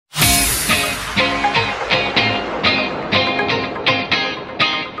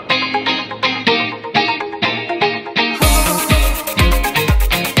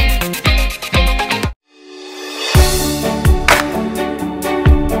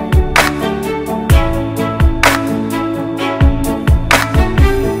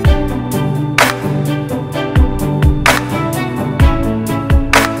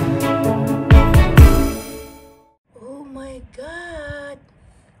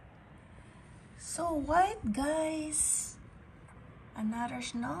So white, guys. Another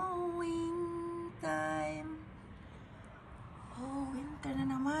snowing time. Oh, winter na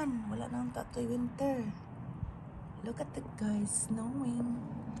naman. Wala nang tatoy winter. Look at it, guys. Snowing.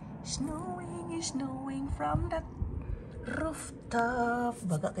 Snowing is snowing from that rooftop.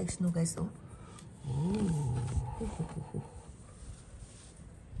 Baga kay snow, guys, oh. Oh.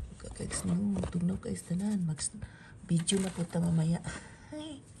 Baga kay snow. Tugnaw kay tanan. Mag-video na po ta mamaya.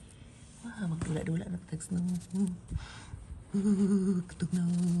 Ay. Wah, magdula-dula na tag snow. Tugnaw.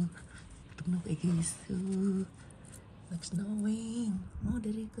 Tugnaw kay guys. Nag-snowing. Oh,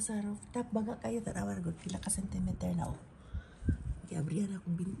 diri ko sa rooftop. Baga kayo, tarawar good. Pila ka centimeter na, oh. Abrihan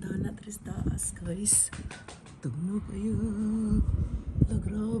akong bintana. Tres taas, guys. Tugnaw kayo. La,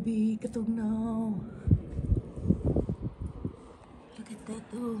 grabe. Katugnaw. Look at that,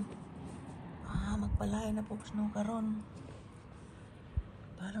 oh. Ah, magpalaya na po snow karon.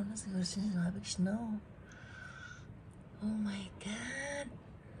 Palaw na siguro siya. Mabig snow. Oh my God.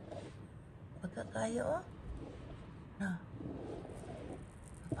 Baga kayo, oh. Na.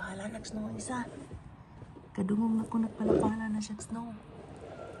 Napala nag-snow ang isa. Kadungong ako nagpalapala na siya snow.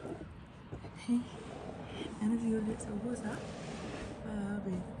 Ano siguro sa ubos, ha?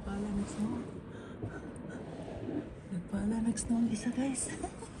 Nagpala nag-snow. Nagpala nag-snow ang isa, guys.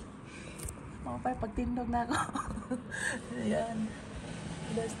 Mapay, pagtindog na ako. Ayan.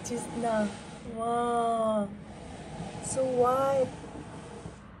 Last cheese na. Wow. So white.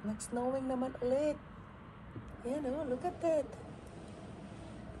 Nag-snowing naman ulit. Ayan, oh, look at that.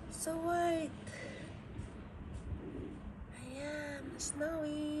 So white. Ayan,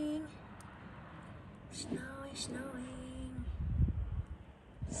 snowing. Snowing, snowing.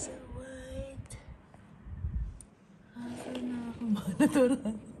 So white. Asa na ako mana to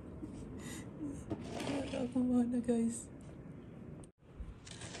na. Para ako mana, guys.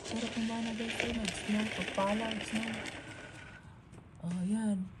 Para ako mana, guys. Nag-snow. Pagpala, snow. Oh,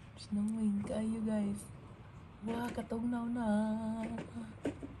 ayan. Snowing kayo, guys. Wah, katugnaw na.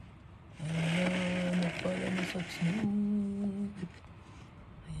 Ayan, nagpala na siya snow.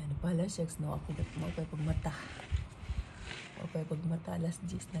 Ayan, nagpala siya snow. Ako maupay pagmata. Maupay pagmata. Last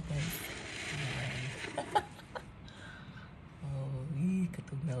gist na, guys. Ayan. Oh,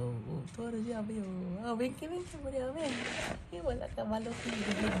 katugnaw. Oh, para siya, abe, oh. Ah, winky mo niya, abe. Wala ka malot yung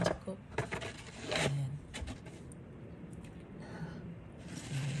video ko. Ayan.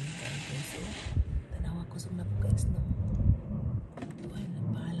 Kusog na po kayo snow. Ay,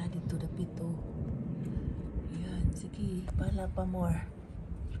 nagpala dito dapito. Ayan, sige, pala pa more.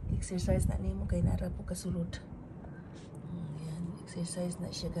 Exercise na nimo kay nara po kasulod. Ayan, exercise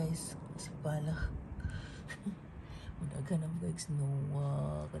na siya, guys. Sa pala. Madagan na po kayo snow.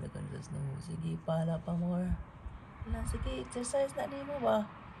 Kadagan sa snow. Sige, pala pa more. Wala, sige, exercise na nimo ba?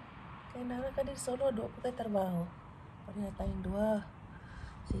 Kay nara ka din solo, doon po kayo trabaho. Pari na tayong dua.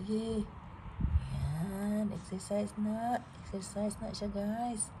 Sige. Ayan, exercise na siya,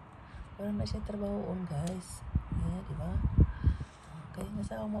 guys. Parang na siya trabahoon, guys. Ayan, di ba? Okay,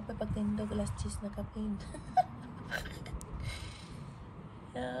 nasa ako mapay pagtindog, last cheese na kapin.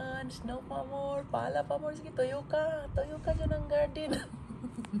 Ayan, snow pa more, pala pa more. Sige, tuyo ka dyan ang garden.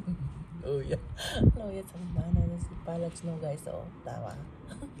 Oh, yeah. Oh, yeah, sambana na si palag snow, guys. Oh, tawa.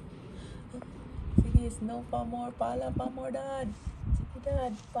 Sige, snow pa more, pala pa more, dad. Sige,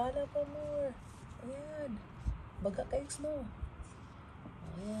 dad, pala pa more. Ayan. Baga kayo snow.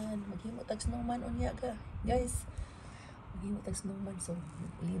 Ayan. Maghimo tag snowman unya ka. Guys. Maghimo tag snowman. So,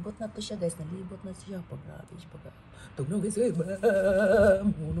 libot na to siya, guys. Nalibot na siya. Grabe siya. Tugnaw, guys.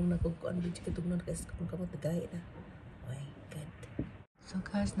 Munong na kung ano din siya katugnaw, guys. Kung kamot nagkahit na. Oh my God. So,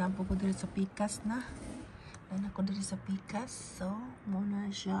 guys, napo ko dito sa pikas na. Nana ko dito sa pikas. So, muna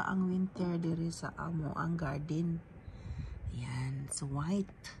siya ang winter dito sa amo ang garden. Ayan. So,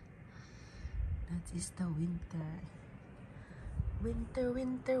 white. That is the winter. Winter,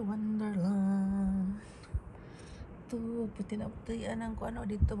 wonderland. Ito, puti na putian ang ano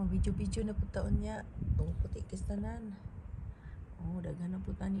dito. Mag-video na po taon niya. Ito, puti kistanan. Oh, dagan na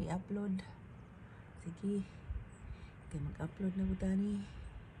po tani i-upload. Sige. Okay, mag-upload na po tani.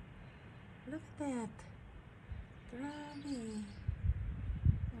 Look at that. Grabe.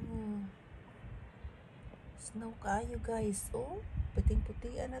 Oh. Snow kayo, guys. Oh.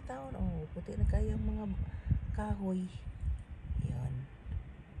 Puting-putian na taon. Oh, puti na kayang mga kahoy. Yan.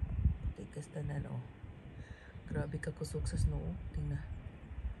 Puti kastanan, oh. Grabe ka kusog sa snow. Tingnan.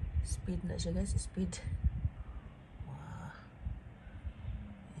 Speed na siya, guys. Speed. Wow.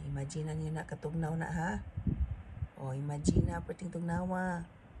 Imagine niyo na katugnaw na, ha? Oh, imagine na puting tugnawa.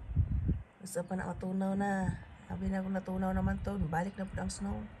 Basta pa na matunaw na. Sabi na kung natunaw naman to. Balik na po ang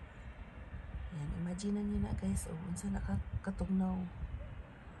snow. Yan, imagine niyo na guys, oh, unsa nakakatugnaw.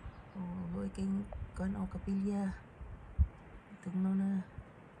 Oh, kay kan o kapilya. Tugnaw na.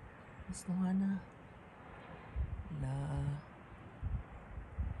 Isnuha na. La.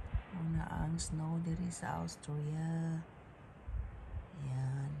 Una ang snow diri sa Austria.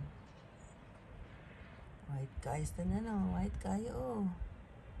 Yan. White guys, tanan na. White kayo, oh.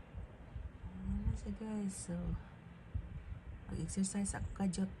 Ayan na siya guys. So, mag-exercise ako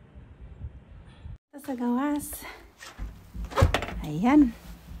kajot. Sa gawas. Ayan.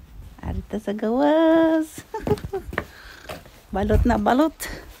 Arita sa gawas. Balot na balot.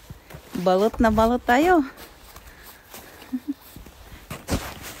 Balot na balot tayo.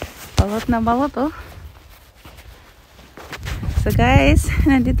 Balot na balot, oh. So guys,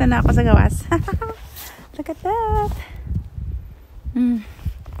 nandito na ako sa gawas. Look at that.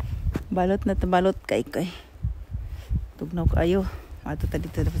 Balot na balot kay. Tugnaw kayo. Ato ta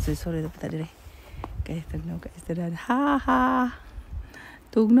dito dapat sorry dapat dire. Kay tugnaw kayo sa ha ha.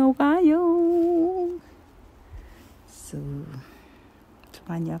 Tugnaw kayo. So,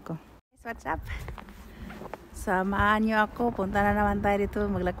 samahan niyo ako. What's up? Samahan niyo ako. Punta na naman tayo dito.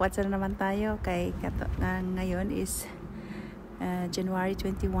 Maglakwatsa na naman tayo. Kay ngayon is January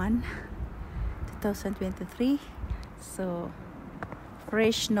 21, 2023. So,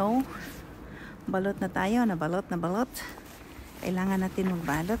 fresh snow. Balot na tayo. Nabalot. Kailangan natin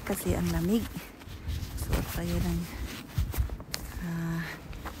magbalot kasi ang lamig. So, tayo ng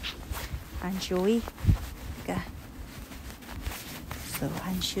anshoy. So,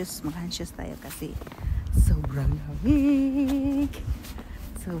 mag-anxious tayo kasi sobrang lamig.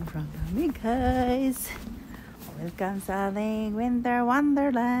 Sobrang lamig, guys. Welcome sa ating winter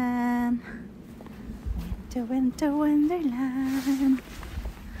wonderland. Winter wonderland.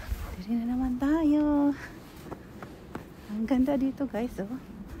 Dito na naman tayo. Ang ganda dito, guys, oh.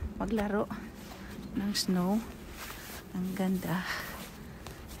 Maglaro ng snow. Ang ganda.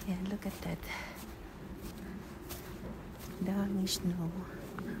 Ayan, look at that. Daming snow.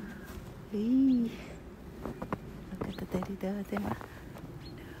 Hey. Look at that dito, diba?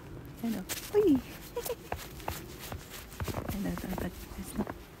 Ano? Uy! Ano, snow.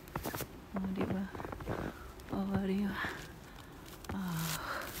 Oh, diba? Oh, diba? Oh.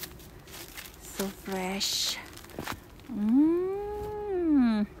 So fresh.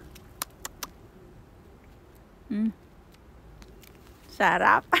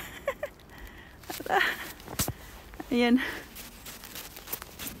 Sarap. Ayan.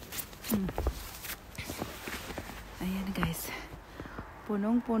 Ayan guys.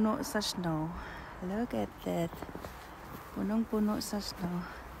 Punong-puno sa snow. Look at that. Punong-puno sa snow.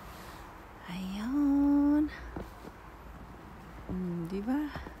 Ayan.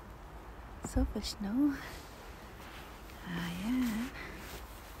 Diba? Super snow. Ayan.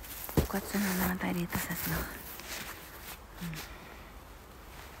 Kwatsa na naman tayo dito sa snow.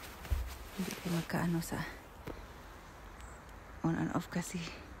 Hindi tayo magkaano sa on and off kasi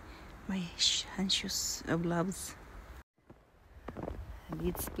may hand shoes of gloves.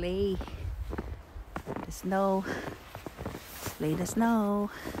 Let's play the snow. Let's play the snow.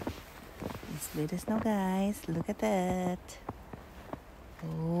 Let's play the snow, guys. Look at that.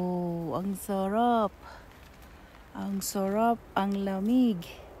 Oh, ang sarap. Ang sarap, ang lamig.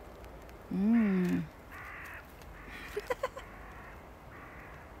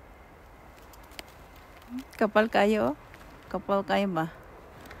 Kapal kayo. Kapal kayo ba?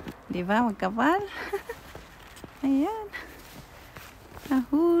 Di ba? Magkapal? Ayan.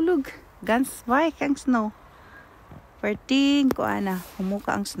 Nahulog. Guns bike ang snow. Perting ko ana.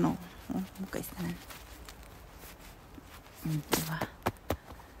 Humuka ang snow. Oh, humuka istanan. Diba?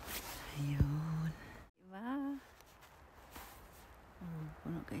 Ayun. Diba? Oh,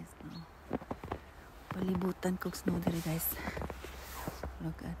 puno guys. No? Palibutan kong snow diri guys.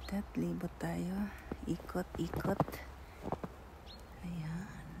 Look at that. Libot tayo. Ikot. Ayan.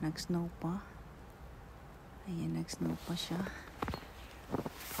 Nag-snow pa. Ayan. Nag-snow pa siya.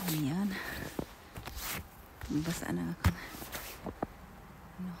 Ayan. Basa na ako.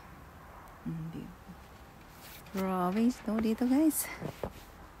 Ano? Hindi. Grabe snow dito guys.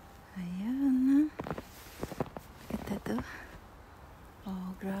 Ayan. Kita to.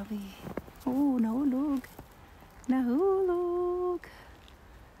 Oh, grabe. Oh, nahulog. Nahulog.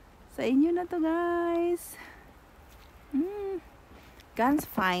 Sa inyo na to guys. Guns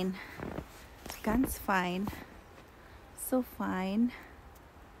fine. Guns fine. So fine.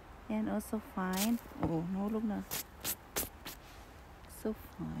 And also fine. Oh, nahulog na. So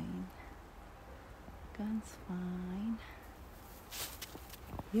fine. Guns fine.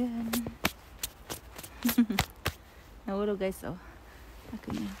 Yan. Nahulog guys, oh.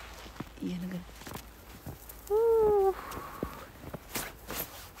 Akin yan. Iyan agad.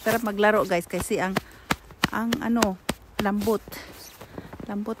 Sarap maglaro guys kasi ang ano, lambot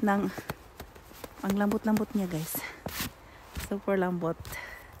ng ang lambot niya guys. Super lambot.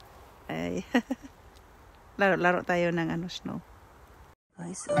 Ay. Laro tayo ng ano, snow.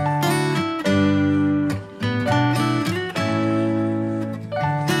 Guys,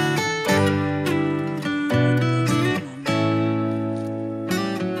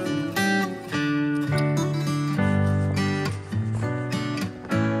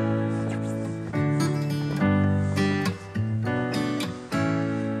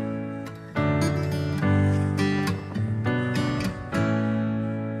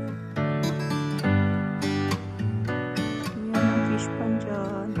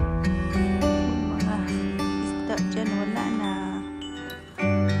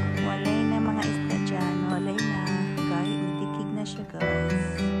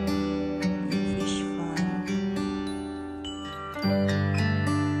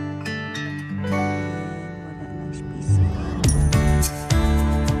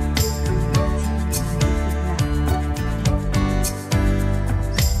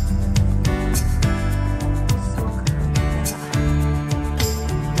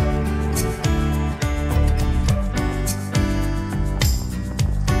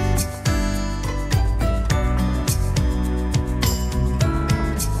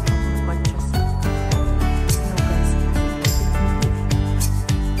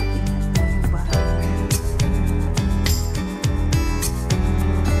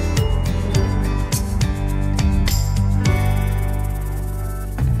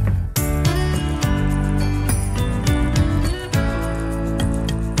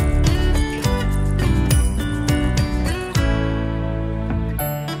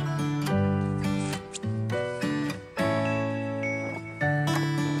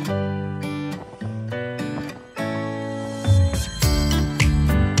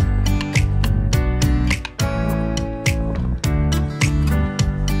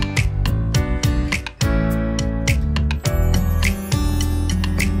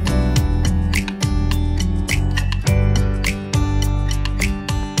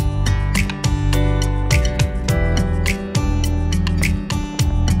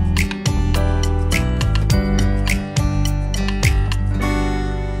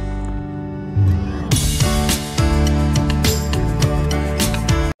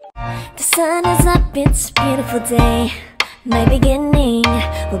 sun is up, it's a beautiful day. My beginning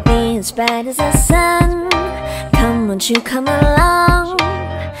will be as bright as the sun. Come, won't you come along?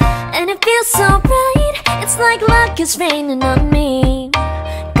 And it feels so bright, it's like luck is raining on me.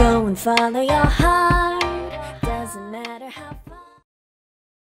 Go and follow your heart, doesn't matter how